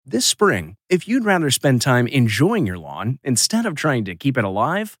This spring, if you'd rather spend time enjoying your lawn instead of trying to keep it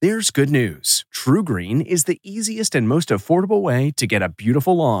alive, there's good news. True Green is the easiest and most affordable way to get a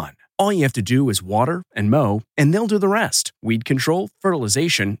beautiful lawn. All you have to do is water and mow, and they'll do the rest. Weed control,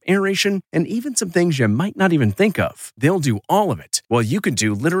 fertilization, aeration, and even some things you might not even think of. They'll do all of it, while you can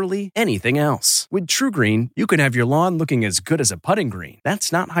do literally anything else. With True Green, you can have your lawn looking as good as a putting green.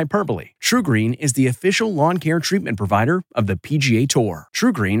 That's not hyperbole. True Green is the official lawn care treatment provider of the PGA Tour.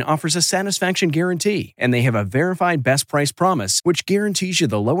 True Green offers a satisfaction guarantee, and they have a verified best price promise, which guarantees you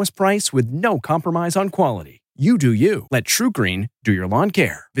the lowest price with no compromise on quality. You do you. Let True Green do your lawn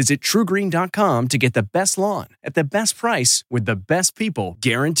care. Visit truegreen.com to get the best lawn at the best price with the best people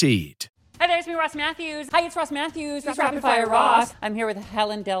guaranteed. Hi there, it's me, Ross Matthews. Hi, it's Ross Matthews. It's Rapid Fire Ross. I'm here with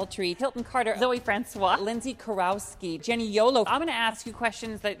Helen Deltree, Hilton Carter, Zoe Francois, Lindsay Karowski, Jenny Yolo. I'm going to ask you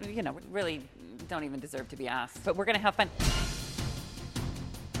questions that, really don't even deserve to be asked, but we're going to have fun.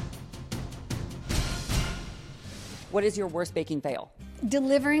 What is your worst baking fail?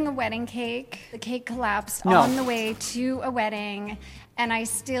 Delivering a wedding cake. The cake collapsed on the way to a wedding, and I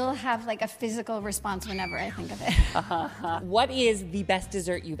still have like a physical response whenever I think of it. What is the best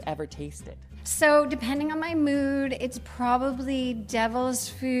dessert you've ever tasted? So depending on my mood, it's probably devil's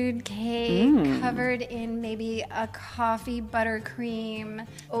food cake covered in maybe a coffee buttercream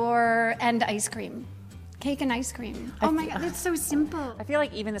and ice cream. Cake and ice cream. Oh my God, it's so simple. I feel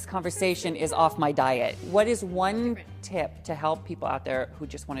like even this conversation is off my diet. What is one tip to help people out there who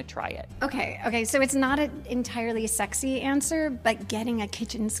just want to try it? Okay, so it's not an entirely sexy answer, but getting a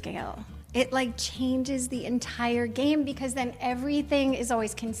kitchen scale. It changes the entire game because then everything is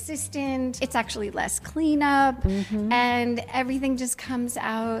always consistent. It's actually less cleanup and everything just comes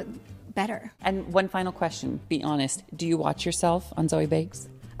out better. And one final question, be honest. Do you watch yourself on Zoe Bakes?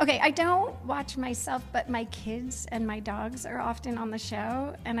 Okay, I don't watch myself, but my kids and my dogs are often on the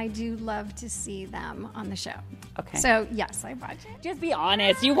show, and I do love to see them on the show. Okay. So, yes, I watch it. Just be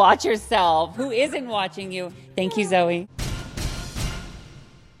honest. You watch yourself. Who isn't watching you? Thank you, Zoe.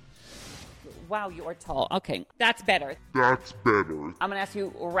 Wow, you are tall. Okay, that's better. I'm going to ask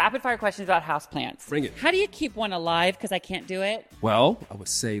you rapid fire questions about houseplants. Bring it. How do you keep one alive? Because I can't do it. Well, I would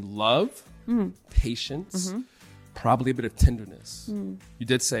say love, patience, probably a bit of tenderness. You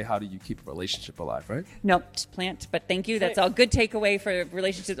did say, how do you keep a relationship alive, right? Nope, just plant. But thank you. That's all good takeaway for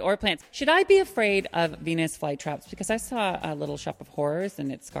relationships or plants. Should I be afraid of Venus flytraps? Because I saw a Little Shop of Horrors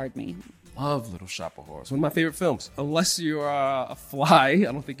and it scarred me. Love Little Shop of Horrors. One of my favorite films. Unless you're a fly, I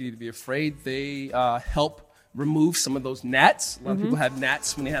don't think you need to be afraid. They help remove some of those gnats. A lot of people have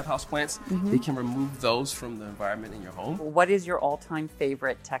gnats when they have houseplants. They can remove those from the environment in your home. What is your all-time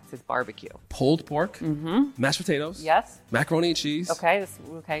favorite Texas barbecue? Pulled pork, mashed potatoes, Yes. macaroni and cheese. Okay, it's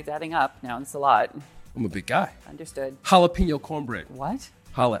adding up now. It's a lot. I'm a big guy. Understood. Jalapeno cornbread. What?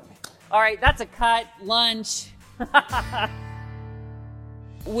 Holla at me. All right, that's a cut. Lunch.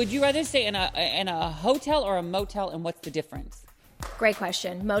 Would you rather stay in a hotel or a motel, and what's the difference? Great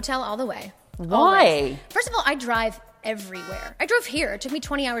question. Motel all the way. Why? Always. First of all, I drive everywhere. I drove here. It took me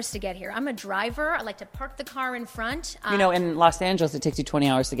 20 hours to get here. I'm a driver. I like to park the car in front. In Los Angeles, it takes you 20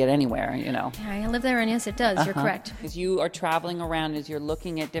 hours to get anywhere, Yeah, I live there, and yes, it does. You're correct. As you are traveling around, as you're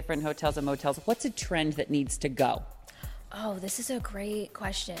looking at different hotels and motels, what's a trend that needs to go? Oh, this is a great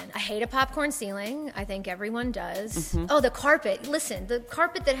question. I hate a popcorn ceiling. I think everyone does. Oh, the carpet. Listen, the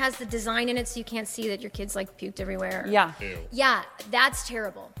carpet that has the design in it so you can't see that your kids puked everywhere. Yeah. Ew. Yeah, that's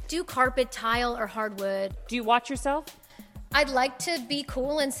terrible. Do carpet, tile, or hardwood. Do you watch yourself? I'd like to be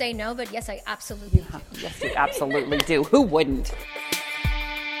cool and say no, but yes, I absolutely do. Yes, you absolutely do. Who wouldn't?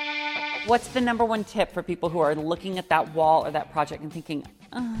 What's the number one tip for people who are looking at that wall or that project and thinking,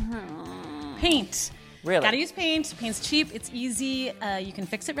 Paint. Really? Gotta use paint. Paint's cheap. It's easy. You can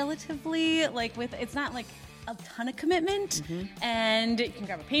fix it relatively. It's not a ton of commitment. And you can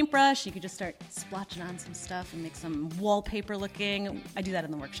grab a paintbrush. You can just start splotching on some stuff and make some wallpaper looking. I do that in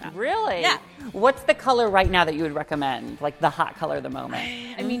the workshop. Really? Yeah. What's the color right now that you would recommend? The hot color of the moment?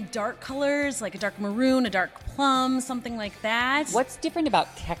 I mean, dark colors, like a dark maroon, a dark plum, something like that. What's different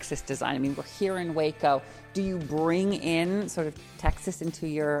about Texas design? I mean, we're here in Waco. Do you bring in sort of Texas into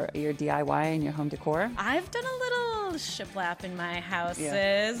your DIY and your home decor? I've done a little shiplap in my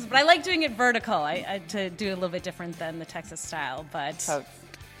houses, but I like doing it vertical. To do a little bit different than the Texas style, but... So,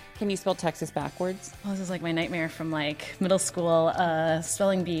 can you spell Texas backwards? Oh, this is my nightmare from middle school.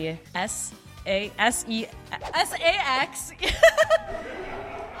 Spelling bee. S-A-S-E-S-A-X.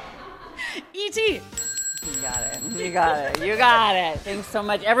 E-T. You got it. Thanks so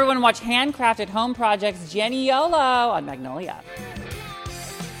much. Everyone watch Handcrafted Home Projects, Jenny Yolo on Magnolia.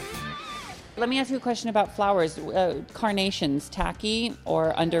 Let me ask you a question about flowers. Carnations, tacky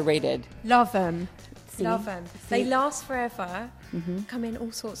or underrated? Love them. See? Love them. They last forever. Come in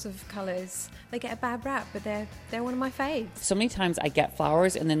all sorts of colours. They get a bad rap, but they're one of my faves. So many times I get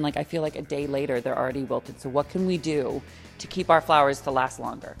flowers and then I feel like a day later they're already wilted. So what can we do to keep our flowers to last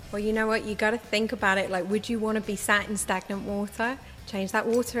longer? Well, you know what? You got to think about it. Like, would you want to be sat in stagnant water? Change that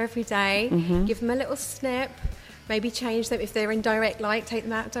water every day. Give them a little snip. Maybe change them. If they're in direct light, take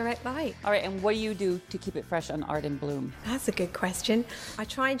them out of direct light. All right, and what do you do to keep it fresh on Art and Bloom? That's a good question. I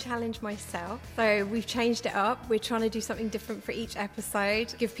try and challenge myself. So we've changed it up. We're trying to do something different for each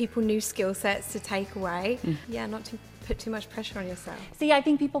episode, give people new skill sets to take away. Yeah, not to put too much pressure on yourself. See, I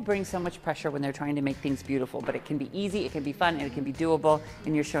think people bring so much pressure when they're trying to make things beautiful, but it can be easy, it can be fun, and it can be doable,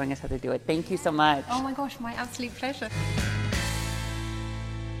 and you're showing us how to do it. Thank you so much. Oh my gosh, my absolute pleasure.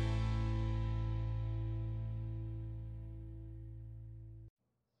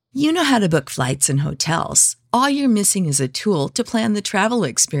 You know how to book flights and hotels. All you're missing is a tool to plan the travel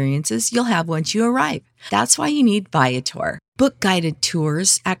experiences you'll have once you arrive. That's why you need Viator. Book guided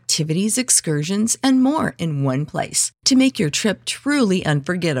tours, activities, excursions, and more in one place to make your trip truly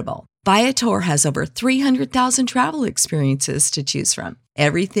unforgettable. Viator has over 300,000 travel experiences to choose from.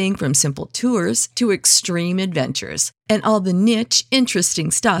 Everything from simple tours to extreme adventures and all the niche, interesting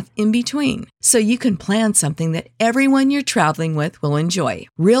stuff in between. So you can plan something that everyone you're traveling with will enjoy.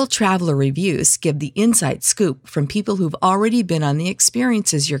 Real traveler reviews give the inside scoop from people who've already been on the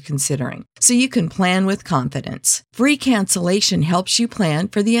experiences you're considering. So you can plan with confidence. Free cancellation helps you plan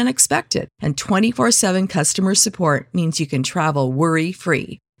for the unexpected. And 24/7 customer support means you can travel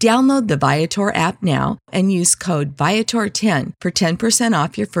worry-free. Download the Viator app now and use code Viator10 for 10%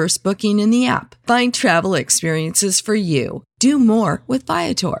 off your first booking in the app. Find travel experiences for you. Do more with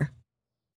Viator.